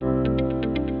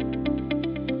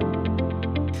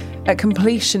At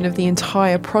completion of the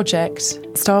entire project,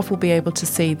 staff will be able to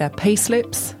see their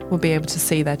payslips, will be able to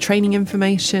see their training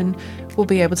information, will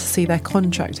be able to see their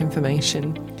contract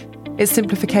information. It's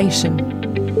simplification.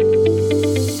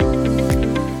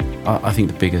 I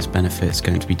think the biggest benefit is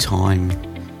going to be time.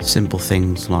 Simple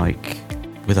things like,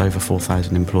 with over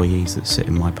 4,000 employees that sit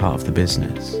in my part of the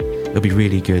business, it'll be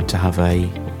really good to have a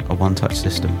one-touch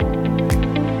system.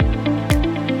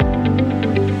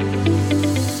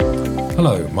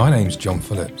 Hello, my name's John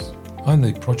Phillips. I'm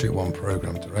the Project One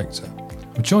Programme Director.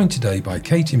 I'm joined today by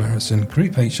Katie Marrison,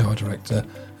 Group HR Director,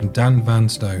 and Dan Van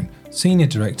Stone, Senior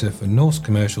Director for Norse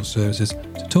Commercial Services,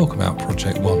 to talk about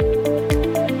Project One.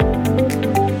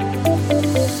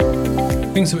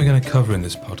 Things that we're going to cover in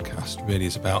this podcast really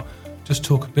is about just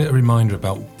talk a reminder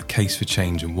about the case for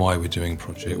change and why we're doing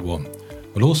Project One.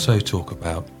 We'll also talk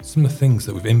about some of the things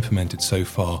that we've implemented so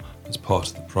far as part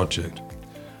of the project.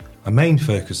 Our main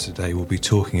focus today will be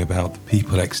talking about the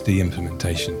People XD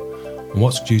implementation and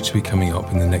what's due to be coming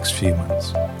up in the next few months.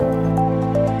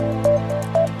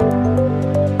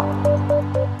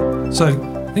 So,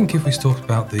 I think if we talk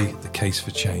about the case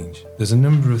for change, there's a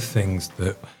number of things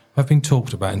that have been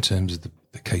talked about in terms of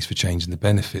the case for change and the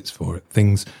benefits for it.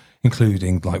 Things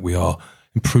including, like we are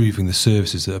improving the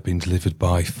services that have been delivered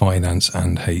by finance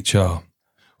and HR.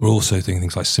 We're also doing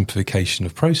things like simplification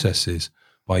of processes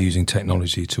by using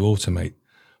technology to automate.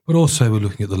 But also we're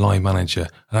looking at the line manager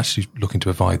and actually looking to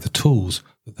provide the tools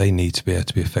that they need to be able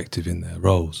to be effective in their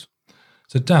roles.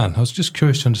 So Dan, I was just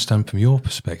curious to understand from your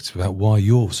perspective about why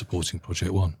you're supporting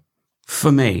Project One.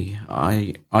 For me,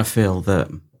 I feel that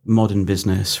modern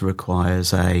business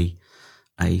requires a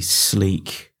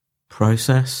sleek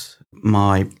process.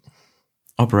 My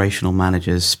operational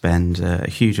managers spend a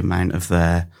huge amount of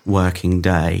their working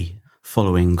day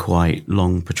following quite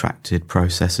long, protracted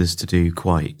processes to do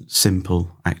quite simple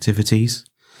activities.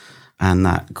 And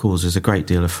that causes a great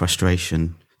deal of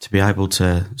frustration. To be able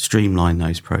to streamline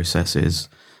those processes,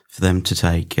 for them to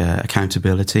take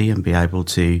accountability and be able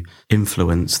to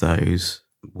influence those,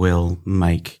 will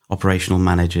make operational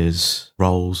managers'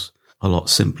 roles a lot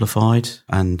simplified,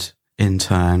 and in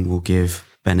turn will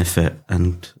give benefit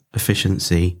and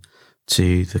efficiency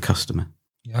to the customer.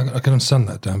 Yeah, I can understand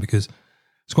that, Dan, because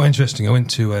it's quite interesting. I went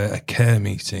to a care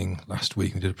meeting last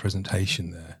week and did a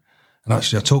presentation there. And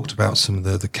actually, I talked about some of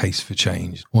the case for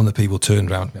change. One of the people turned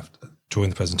around to me during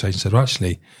the presentation and said, well,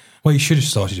 actually, what you should have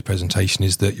started your presentation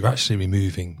is that you're actually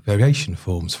removing variation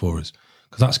forms for us,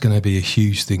 because that's going to be a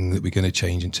huge thing that we're going to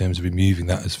change in terms of removing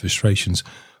that as frustrations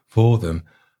for them.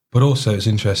 But also, it's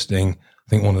interesting, I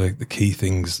think one of the key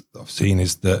things I've seen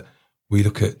is that we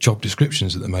look at job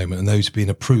descriptions at the moment, and those being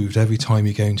approved every time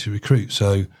you're going to recruit.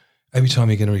 So every time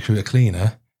you're going to recruit a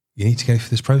cleaner, you need to go through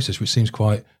this process, which seems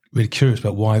quite really curious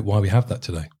about why we have that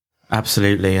today.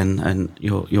 Absolutely, and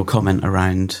your comment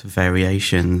around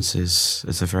variations is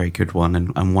a very good one,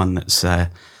 and one that's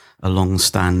a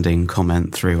long-standing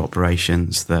comment through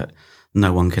operations, that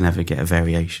no one can ever get a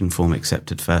variation form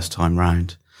accepted first time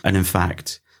round. And in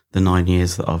fact, the 9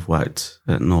 years that I've worked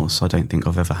at Norse, I don't think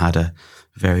I've ever had a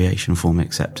variation form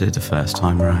accepted the first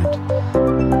time round.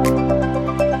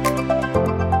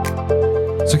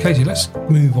 So Katie, let's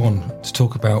move on to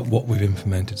talk about what we've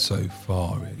implemented so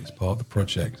far really as part of the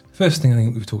project. First thing I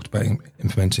think we've talked about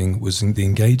implementing was the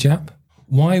Engage app.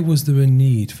 Why was there a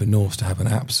need for Norse to have an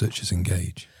app such as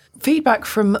Engage? Feedback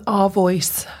from Our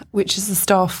Voice, which is the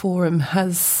staff forum,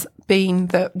 has been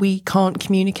that we can't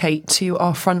communicate to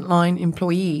our frontline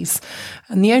employees.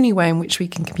 And the only way in which we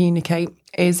can communicate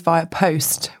is via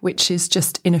post, which is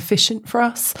just inefficient for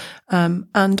us,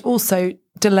 and also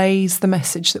delays the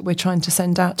message that we're trying to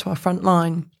send out to our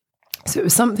frontline. So it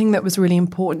was something that was really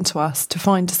important to us to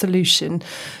find a solution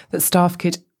that staff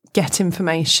could get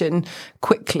information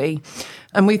quickly.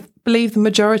 And we believe the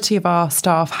majority of our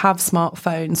staff have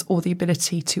smartphones or the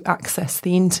ability to access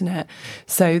the internet.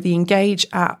 So the Engage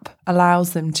app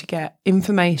allows them to get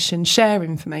information, share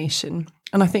information.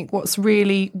 And I think what's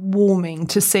really warming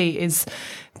to see is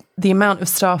the amount of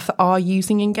staff that are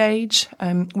using Engage.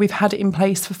 We've had it in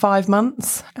place for 5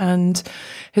 months, and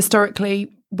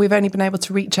historically we've only been able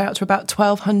to reach out to about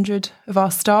 1,200 of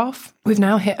our staff. We've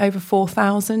now hit over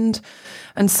 4,000,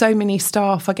 and so many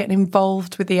staff are getting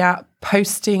involved with the app,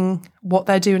 posting what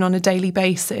they're doing on a daily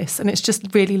basis, and it's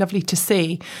just really lovely to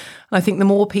see. And I think the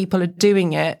more people are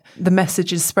doing it, the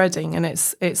message is spreading, and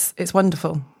it's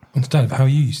wonderful. Understand, how are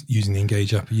you using the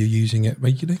Engage app? Are you using it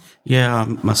regularly? Yeah,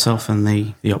 myself and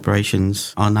the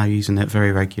operations are now using it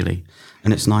very regularly,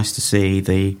 and it's nice to see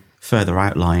the further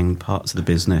outlying parts of the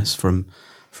business from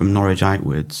Norwich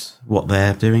outwards, what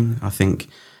they're doing. I think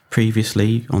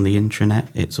previously on the intranet,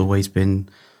 it's always been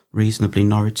reasonably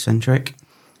Norwich-centric.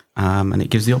 And it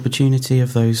gives the opportunity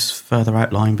of those further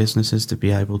outlying businesses to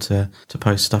be able to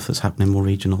post stuff that's happening more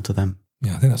regional to them.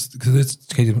 Yeah, I think that's because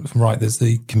there's right. There's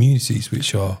the communities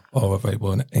which are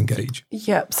available and engage.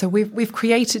 Yep. So we've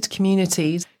created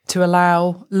communities to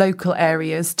allow local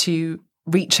areas to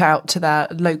reach out to their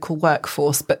local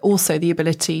workforce, but also the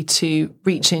ability to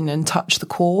reach in and touch the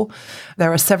core.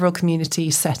 There are several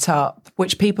communities set up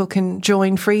which people can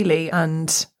join freely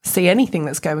and see anything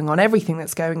that's going on, everything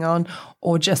that's going on,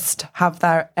 or just have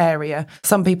their area.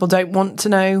 Some people don't want to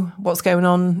know what's going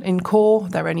on in core.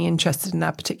 They're only interested in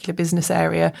that particular business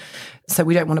area. So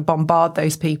we don't want to bombard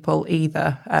those people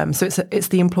either. So it's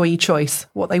the employee choice.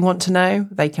 What they want to know,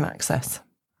 they can access.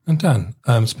 And Dan,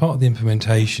 as part of the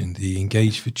implementation, the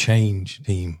Engage for Change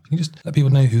team, can you just let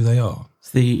people know who they are?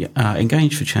 The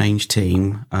Engage for Change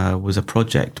team was a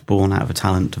project born out of a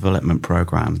talent development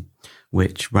programme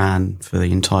which ran for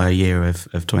the entire year of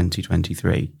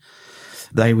 2023.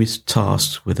 They was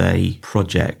tasked with a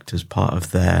project as part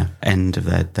of their end of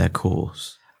their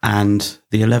course. And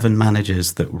the 11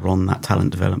 managers that were on that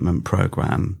talent development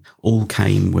programme all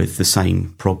came with the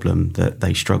same problem, that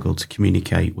they struggled to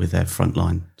communicate with their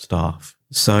frontline staff.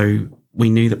 So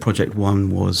we knew that Project One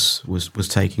was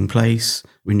taking place.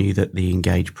 We knew that the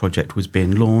Engage project was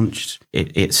being launched.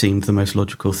 It seemed the most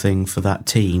logical thing for that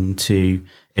team to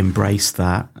embrace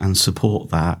that and support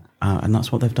that. And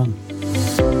that's what they've done.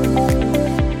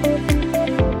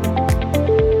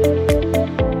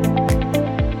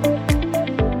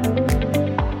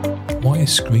 Why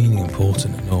is screening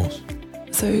important at Norse?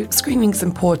 So screening is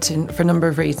important for a number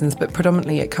of reasons, but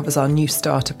predominantly it covers our new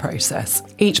starter process.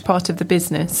 Each part of the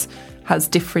business has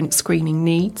different screening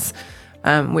needs,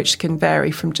 which can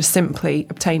vary from just simply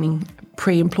obtaining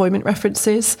pre-employment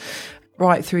references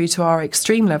right through to our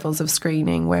extreme levels of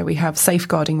screening, where we have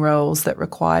safeguarding roles that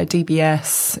require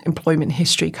DBS, employment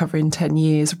history covering 10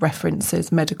 years,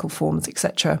 references, medical forms,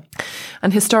 etc.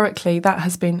 And historically, that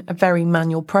has been a very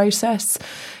manual process.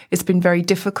 It's been very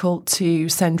difficult to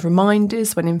send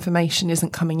reminders when information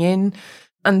isn't coming in,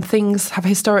 and things have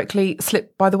historically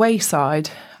slipped by the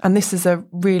wayside. And this is a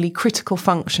really critical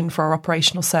function for our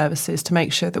operational services to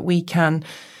make sure that we can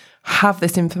have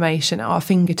this information at our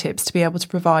fingertips to be able to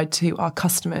provide to our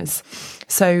customers.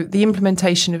 So the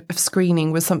implementation of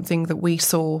screening was something that we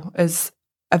saw as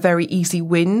a very easy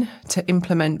win to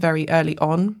implement very early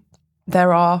on.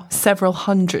 There are several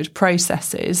hundred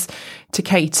processes to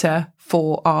cater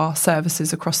for our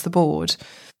services across the board.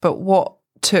 But what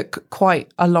took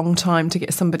quite a long time to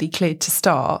get somebody cleared to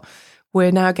start,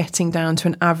 we're now getting down to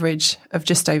an average of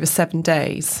just over 7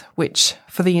 days, which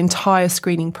for the entire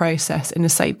screening process in a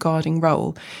safeguarding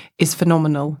role is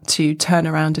phenomenal to turn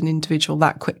around an individual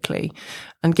that quickly.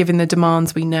 And given the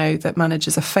demands we know that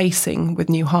managers are facing with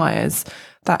new hires,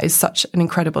 that is such an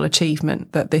incredible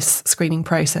achievement that this screening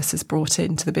process has brought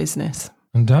into the business.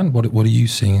 And Dan, what are you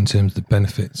seeing in terms of the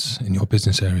benefits in your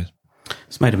business areas?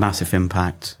 It's made a massive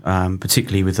impact,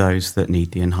 particularly with those that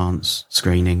need the enhanced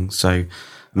screening. So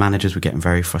managers were getting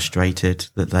very frustrated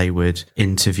that they would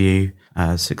interview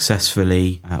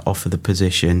successfully, offer the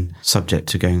position subject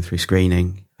to going through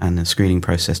screening, and the screening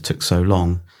process took so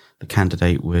long, the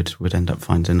candidate would end up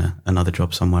finding another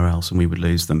job somewhere else and we would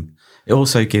lose them. It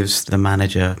also gives the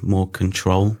manager more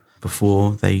control.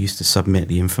 Before, they used to submit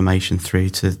the information through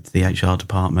to the HR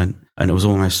department, and it was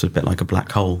almost a bit like a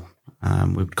black hole.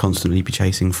 We would constantly be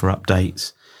chasing for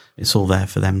updates. It's all there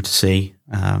for them to see,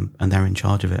 and they're in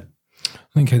charge of it.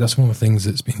 I think that's one of the things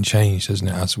that's been changed, hasn't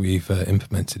it, as we've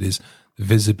implemented, is the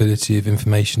visibility of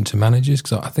information to managers,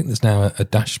 because I think there's now a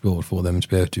dashboard for them to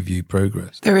be able to view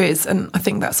progress. There is, and I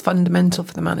think that's fundamental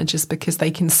for the managers because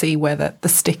they can see where the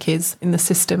stick is in the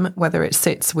system, whether it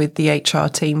sits with the HR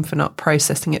team for not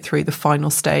processing it through the final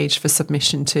stage for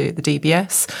submission to the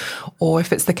DBS, or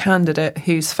if it's the candidate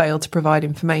who's failed to provide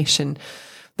information.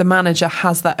 The manager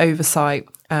has that oversight,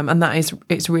 and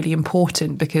it's really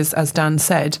important because, as Dan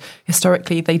said,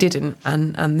 historically they didn't,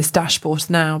 and this dashboard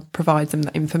now provides them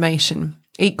that information.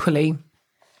 Equally,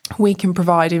 we can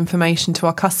provide information to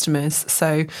our customers.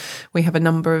 So we have a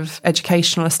number of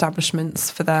educational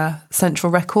establishments for their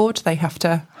central record. They have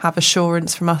to have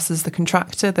assurance from us as the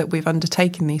contractor that we've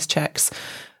undertaken these checks,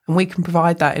 and we can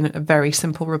provide that in a very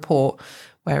simple report.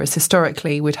 Whereas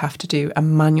historically we'd have to do a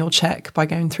manual check by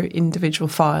going through individual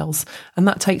files, and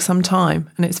that takes some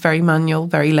time, and it's very manual,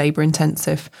 very labour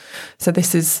intensive. So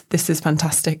this is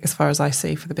fantastic as far as I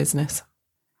see for the business.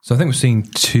 So I think we've seen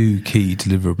 2 key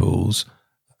deliverables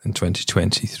in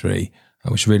 2023,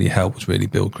 which really helped really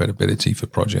build credibility for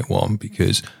Project One,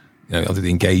 because the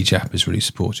Engage app has really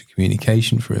supported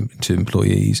communication to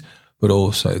employees, but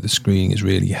also the screening has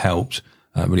really helped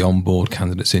really onboard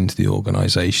candidates into the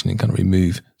organisation and kind of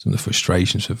remove some of the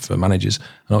frustrations for managers,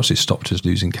 and obviously stopped us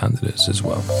losing candidates as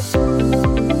well.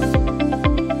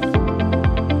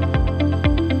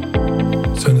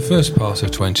 So in the first part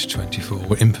of 2024,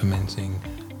 we're implementing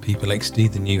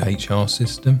PeopleXD, the new HR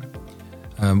system.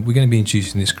 We're going to be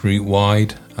introducing this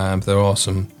group-wide. There are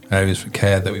some areas for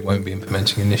care that we won't be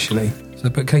implementing initially.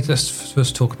 But Kate, let's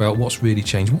first talk about what's really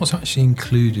changed. What's actually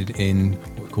included in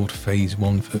what we called Phase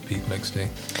 1 for PeopleXD?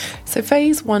 So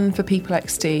Phase 1 for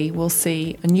PeopleXD will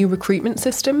see a new recruitment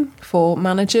system for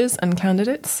managers and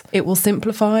candidates. It will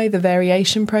simplify the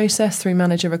variation process through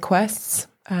manager requests.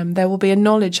 There will be a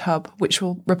knowledge hub which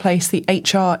will replace the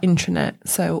HR intranet.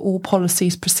 So all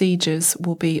policies, procedures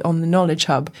will be on the knowledge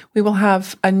hub. We will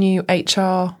have a new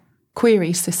HR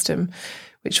query system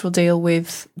which will deal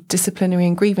with disciplinary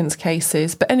and grievance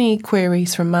cases, but any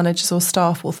queries from managers or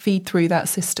staff will feed through that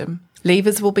system.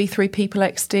 Leavers will be through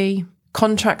PeopleXD.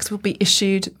 Contracts will be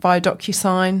issued via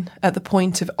DocuSign at the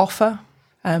point of offer.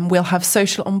 We'll have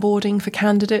social onboarding for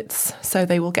candidates, so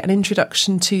they will get an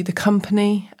introduction to the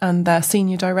company and their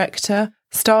senior director.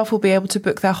 Staff will be able to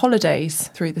book their holidays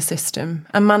through the system,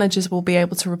 and managers will be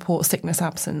able to report sickness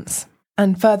absence.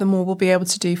 And furthermore, we'll be able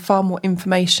to do far more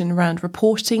information around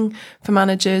reporting for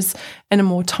managers in a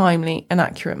more timely and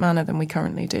accurate manner than we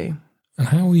currently do. And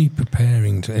how are we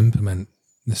preparing to implement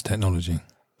this technology?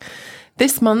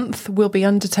 This month, we'll be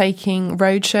undertaking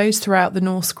roadshows throughout the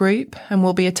Norse Group, and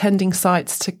we'll be attending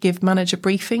sites to give manager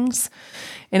briefings.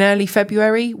 In early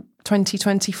February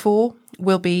 2024,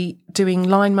 we'll be doing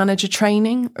line manager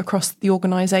training across the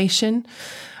organisation.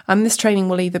 And this training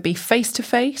will either be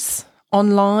face-to-face,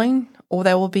 online, or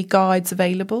there will be guides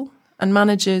available. And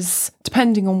managers,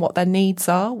 depending on what their needs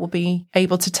are, will be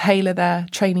able to tailor their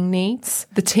training needs.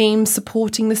 The team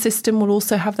supporting the system will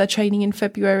also have their training in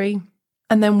February.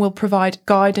 And then we'll provide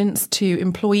guidance to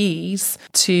employees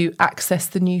to access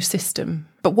the new system.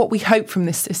 But what we hope from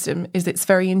this system is it's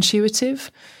very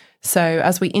intuitive. So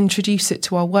as we introduce it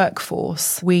to our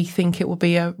workforce, we think it will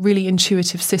be a really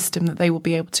intuitive system that they will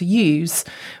be able to use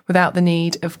without the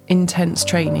need of intense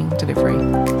training delivery.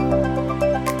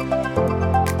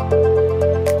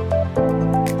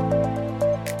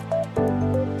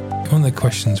 One of the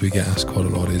questions we get asked quite a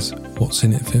lot is, what's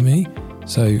in it for me?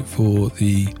 So for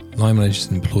the line managers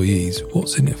and employees,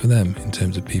 what's in it for them in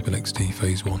terms of PeopleXD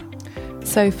Phase 1?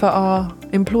 So for our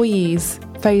employees,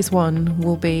 Phase 1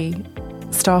 will be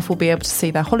staff will be able to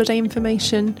see their holiday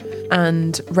information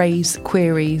and raise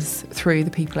queries through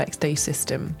the PeopleXD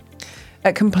system.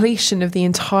 At completion of the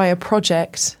entire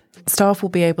project, staff will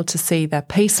be able to see their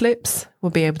payslips, will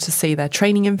be able to see their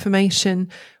training information,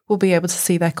 will be able to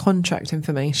see their contract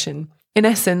information. In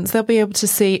essence, they'll be able to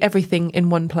see everything in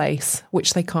one place,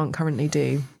 which they can't currently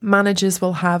do. Managers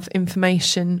will have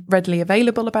information readily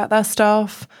available about their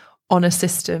staff on a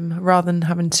system rather than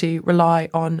having to rely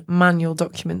on manual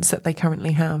documents that they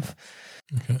currently have.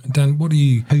 Okay. Dan, what are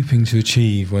you hoping to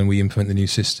achieve when we implement the new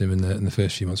system in the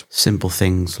first few months? Simple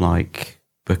things like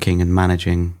booking and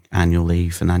managing annual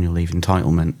leave and annual leave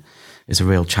entitlement is a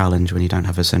real challenge when you don't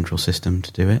have a central system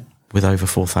to do it. With over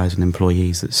 4,000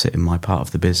 employees that sit in my part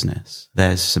of the business,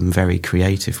 there's some very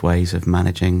creative ways of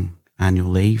managing annual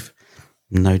leave.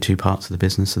 No two parts of the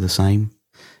business are the same.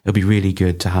 It'll be really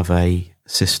good to have a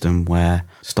system where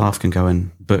staff can go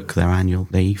and book their annual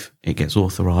leave. It gets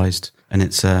authorised, and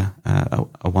it's a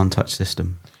one-touch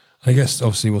system. I guess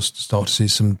obviously we'll start to see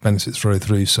some benefits flow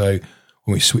through. So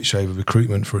when we switch over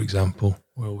recruitment, for example,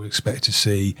 we'll expect to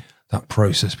see that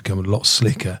process become a lot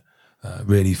slicker.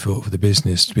 Really for the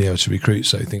business to be able to recruit.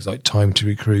 So things like time to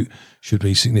recruit should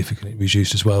be significantly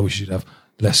reduced as well. We should have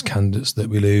less candidates that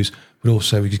we lose, but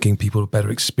also we're giving people a better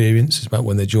experience about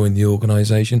when they join the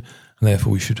organisation, and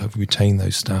therefore we should have retained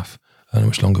those staff on a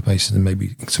much longer basis than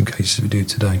maybe in some cases we do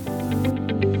today.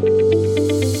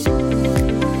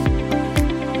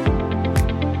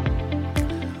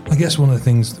 I guess one of the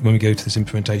things when we go to this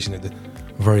implementation, we're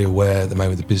very aware at the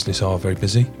moment the business are very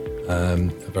busy. Are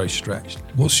very stretched.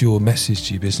 What's your message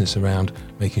to your business around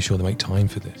making sure they make time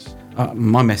for this?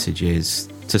 My message is,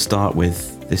 to start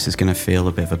with, this is going to feel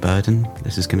a bit of a burden.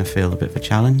 This is going to feel a bit of a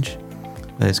challenge.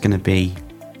 There's going to be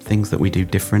things that we do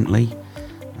differently.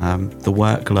 The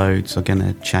workloads are going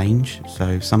to change.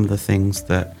 So some of the things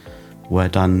that were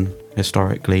done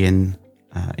historically in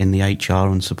the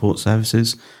HR and support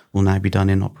services will now be done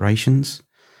in operations.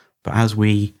 But as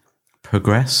we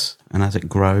progress and as it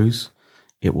grows,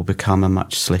 it will become a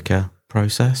much slicker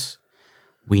process.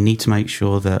 We need to make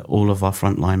sure that all of our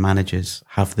frontline managers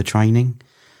have the training,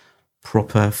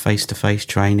 proper face-to-face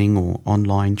training or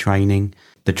online training.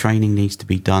 The training needs to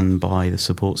be done by the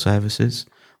support services.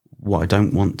 What I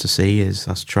don't want to see is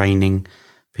us training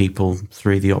people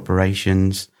through the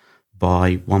operations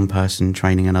by one person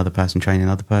training another person, training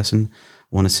another person.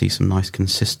 I want to see some nice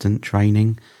consistent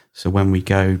training. So when we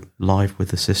go live with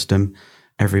the system,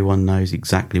 everyone knows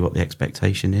exactly what the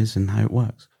expectation is and how it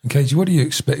works. And Katie, what are you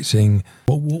expecting?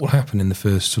 What will happen in the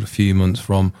first sort of few months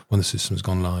from when the system's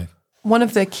gone live? One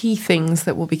of the key things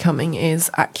that will be coming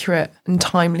is accurate and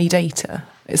timely data.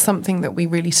 It's something that we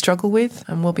really struggle with,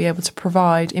 and we'll be able to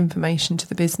provide information to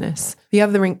the business.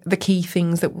 The key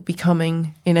things that will be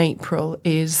coming in April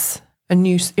is a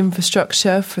new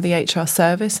infrastructure for the HR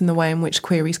service and the way in which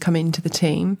queries come into the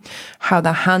team, how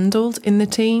they're handled in the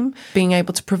team, being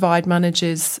able to provide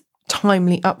managers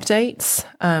timely updates,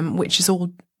 which is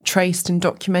all traced and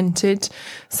documented,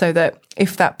 so that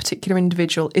if that particular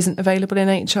individual isn't available in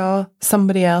HR,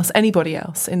 somebody else, anybody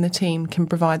else in the team can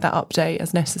provide that update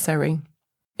as necessary.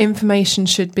 Information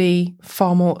should be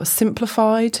far more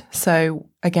simplified. So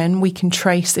again, we can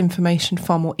trace information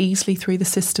far more easily through the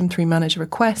system, through manager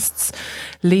requests,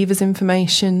 leavers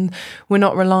information. We're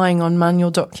not relying on manual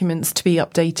documents to be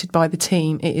updated by the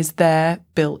team. It is there,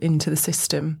 built into the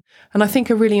system. And I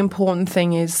think a really important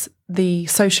thing is the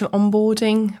social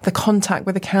onboarding, the contact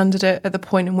with the candidate at the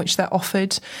point in which they're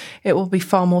offered. It will be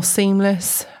far more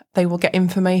seamless. They will get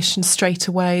information straight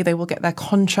away. They will get their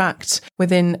contract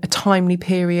within a timely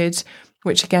period,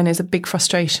 which again is a big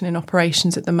frustration in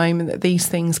operations at the moment, that these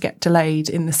things get delayed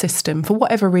in the system. For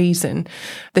whatever reason,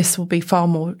 this will be far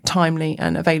more timely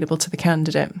and available to the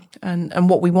candidate. And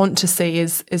what we want to see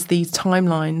is these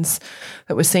timelines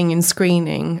that we're seeing in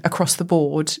screening across the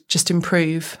board just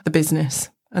improve the business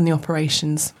and the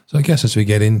operations. So I guess as we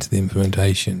get into the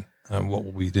implementation, what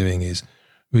we'll be doing is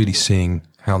really seeing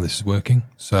how this is working.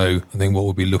 So I think what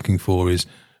we'll be looking for is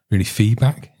really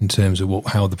feedback in terms of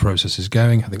how the process is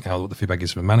going. I think what the feedback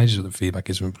is from managers, what the feedback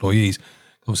is from employees.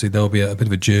 Obviously, there'll be a bit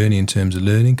of a journey in terms of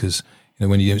learning, because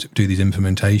when you do these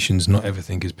implementations, not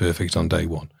everything is perfect on day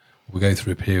one. We go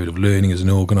through a period of learning as an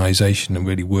organisation and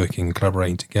really working and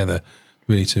collaborating together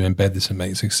really to embed this and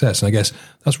make it a success. And I guess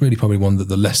that's really probably one of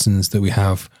the lessons that we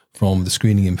have from the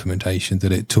screening implementation,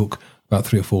 that it took about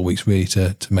 3 or 4 weeks really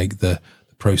to make the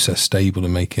process stable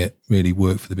and make it really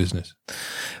work for the business.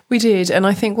 We did, and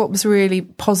I think what was really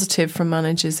positive from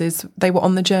managers is they were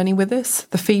on the journey with us.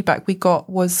 The feedback we got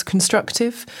was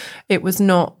constructive. It was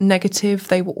not negative.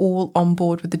 They were all on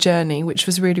board with the journey, which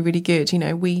was really, really good.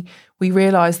 We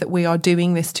realise that we are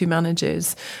doing this to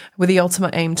managers with the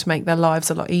ultimate aim to make their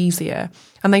lives a lot easier,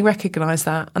 and they recognise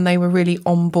that, and they were really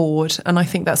on board. And I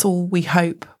think that's all we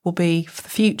hope will be for the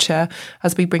future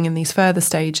as we bring in these further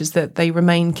stages, that they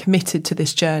remain committed to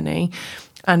this journey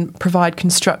and provide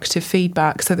constructive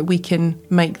feedback so that we can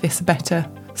make this a better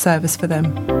service for them.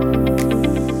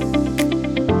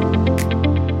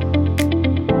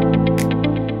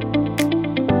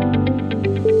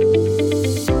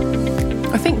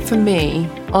 I think for me,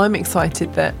 I'm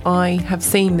excited that I have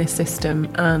seen this system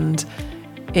and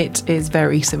it is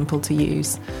very simple to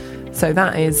use. So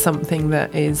that is something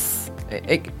that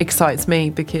it excites me,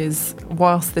 because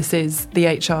whilst this is the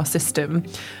HR system,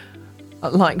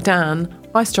 like Dan,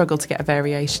 I struggle to get a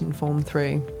variation form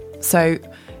through. So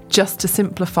just to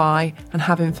simplify and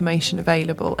have information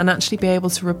available and actually be able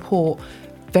to report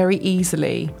very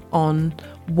easily on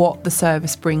what the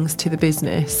service brings to the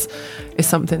business is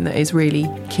something that is really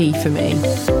key for me.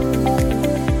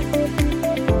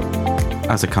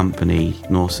 As a company,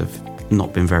 Norse have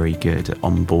not been very good at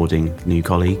onboarding new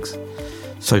colleagues.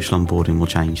 Social onboarding will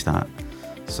change that.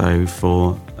 So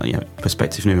for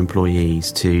prospective new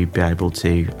employees to be able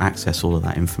to access all of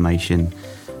that information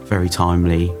very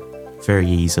timely, very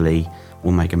easily,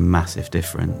 will make a massive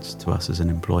difference to us as an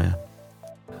employer.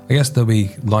 I guess there'll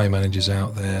be line managers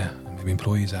out there, maybe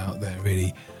employees out there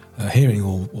really hearing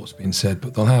all what's been said,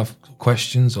 but they'll have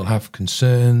questions, they'll have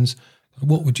concerns.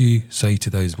 What would you say to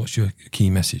those? What's your key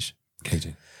message,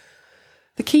 Katie?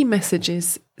 The key message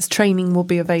is training will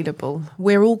be available.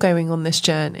 We're all going on this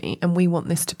journey and we want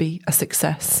this to be a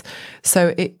success.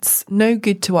 So it's no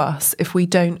good to us if we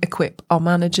don't equip our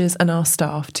managers and our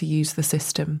staff to use the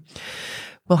system.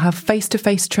 We'll have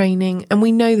face-to-face training, and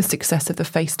we know the success of the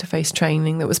face-to-face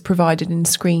training that was provided in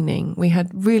screening. We had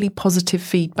really positive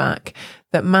feedback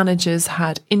that managers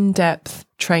had in-depth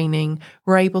training,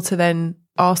 were able to then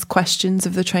ask questions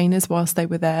of the trainers whilst they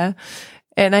were there.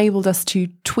 It enabled us to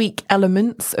tweak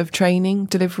elements of training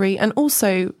delivery and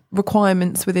also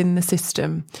requirements within the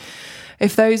system.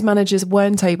 If those managers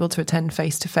weren't able to attend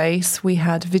face-to-face, we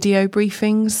had video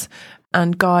briefings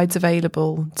and guides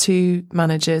available to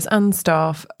managers and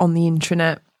staff on the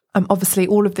intranet Obviously,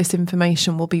 all of this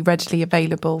information will be readily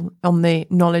available on the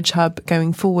Knowledge Hub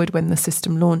going forward when the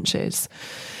system launches.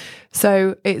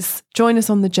 So it's join us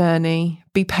on the journey,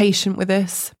 be patient with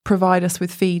us, provide us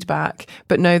with feedback,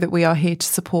 but know that we are here to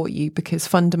support you because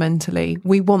fundamentally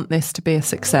we want this to be a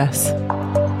success.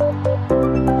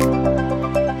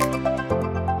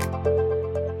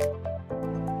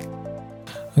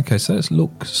 Okay, so let's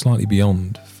look slightly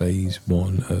beyond phase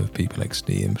 1 of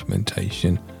PeopleXD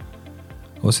implementation.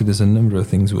 Obviously, there's a number of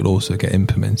things that will also get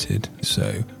implemented.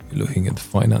 So we're looking at the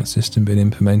finance system being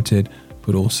implemented,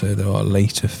 but also there are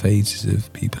later phases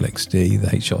of PeopleXD,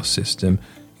 the HR system,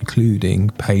 including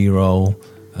payroll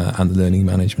and the learning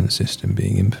management system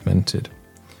being implemented.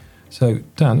 So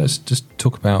Dan, let's just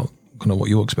talk about kind of what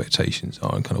your expectations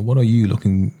are and kind of what are you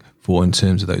looking for in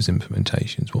terms of those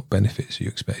implementations? What benefits are you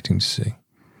expecting to see?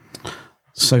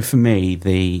 So for me,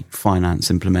 the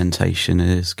finance implementation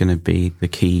is going to be the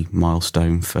key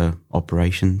milestone for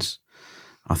operations.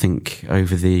 I think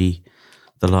over the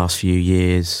last few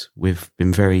years, we've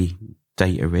been very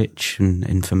data rich and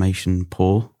information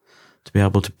poor. To be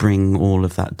able to bring all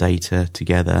of that data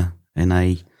together in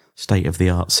a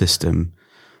state-of-the-art system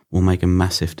will make a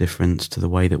massive difference to the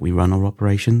way that we run our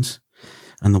operations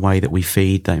and the way that we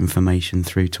feed that information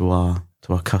through to our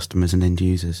customers and end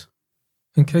users.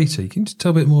 And Katie, can you just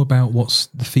tell a bit more about what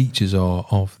the features are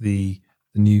of the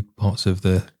new parts of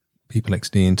the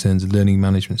PeopleXD in terms of learning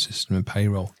management system and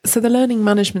payroll? So the learning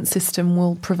management system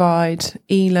will provide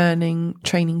e-learning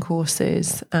training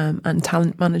courses and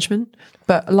talent management.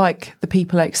 But like the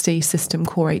PeopleXD system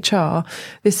Core HR,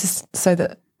 this is so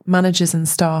that managers and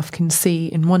staff can see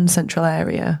in one central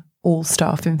area all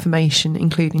staff information,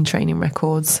 including training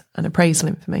records and appraisal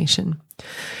information.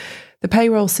 The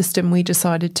payroll system we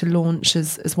decided to launch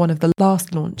as one of the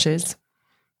last launches,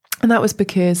 and that was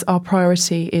because our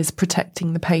priority is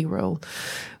protecting the payroll.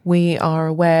 We are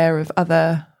aware of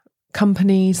other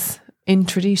companies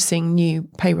introducing new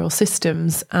payroll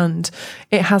systems and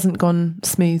it hasn't gone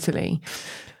smoothly.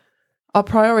 Our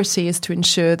priority is to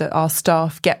ensure that our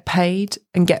staff get paid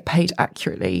and get paid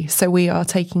accurately. So we are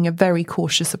taking a very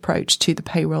cautious approach to the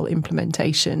payroll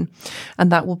implementation.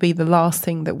 And that will be the last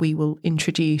thing that we will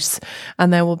introduce.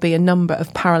 And there will be a number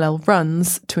of parallel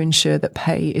runs to ensure that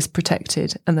pay is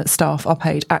protected and that staff are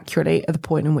paid accurately at the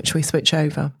point in which we switch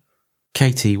over.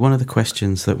 Katie, one of the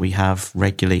questions that we have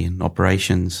regularly in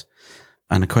operations,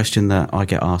 and a question that I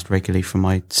get asked regularly from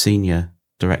my senior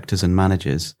directors and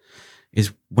managers,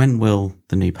 is when will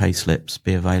the new pay slips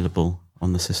be available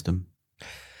on the system?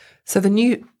 So the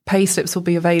new pay slips will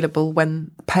be available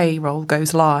when payroll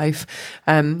goes live.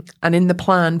 And in the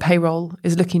plan, payroll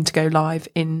is looking to go live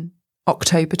in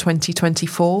October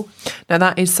 2024. Now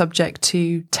that is subject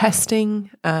to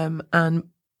testing and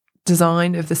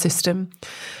design of the system.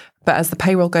 But as the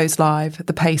payroll goes live,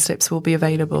 the pay slips will be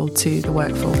available to the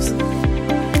workforce.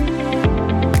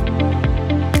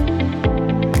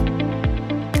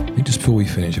 Just before we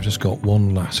finish, I've just got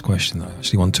one last question that I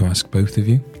actually want to ask both of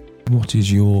you. What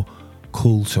is your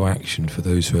call to action for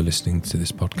those who are listening to this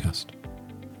podcast?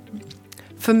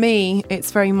 For me,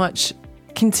 it's very much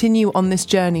continue on this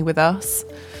journey with us.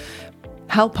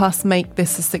 Help us make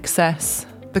this a success,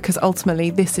 because ultimately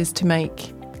this is to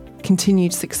make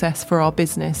continued success for our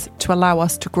business, to allow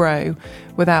us to grow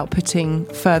without putting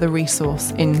further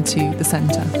resource into the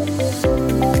centre.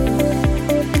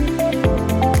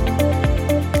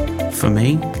 For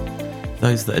me,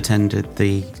 those that attended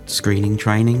the screening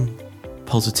training,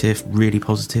 really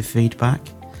positive feedback.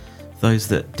 Those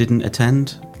that didn't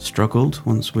attend struggled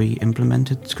once we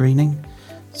implemented screening.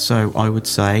 So I would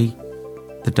say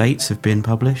the dates have been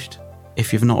published.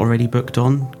 If you've not already booked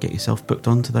on, get yourself booked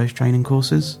on to those training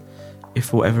courses. If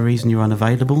for whatever reason you're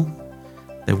unavailable,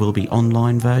 there will be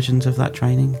online versions of that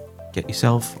training. Get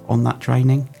yourself on that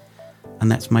training. And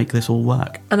let's make this all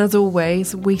work. And as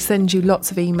always, we send you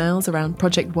lots of emails around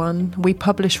Project One. We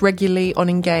publish regularly on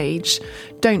Engage.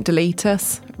 Don't delete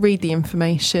us. Read the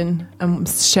information and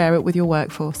share it with your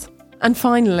workforce. And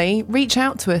finally, reach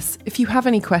out to us. If you have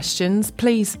any questions,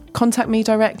 please contact me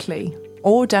directly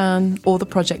or Dan or the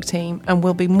project team, and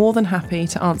we'll be more than happy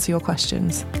to answer your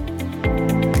questions.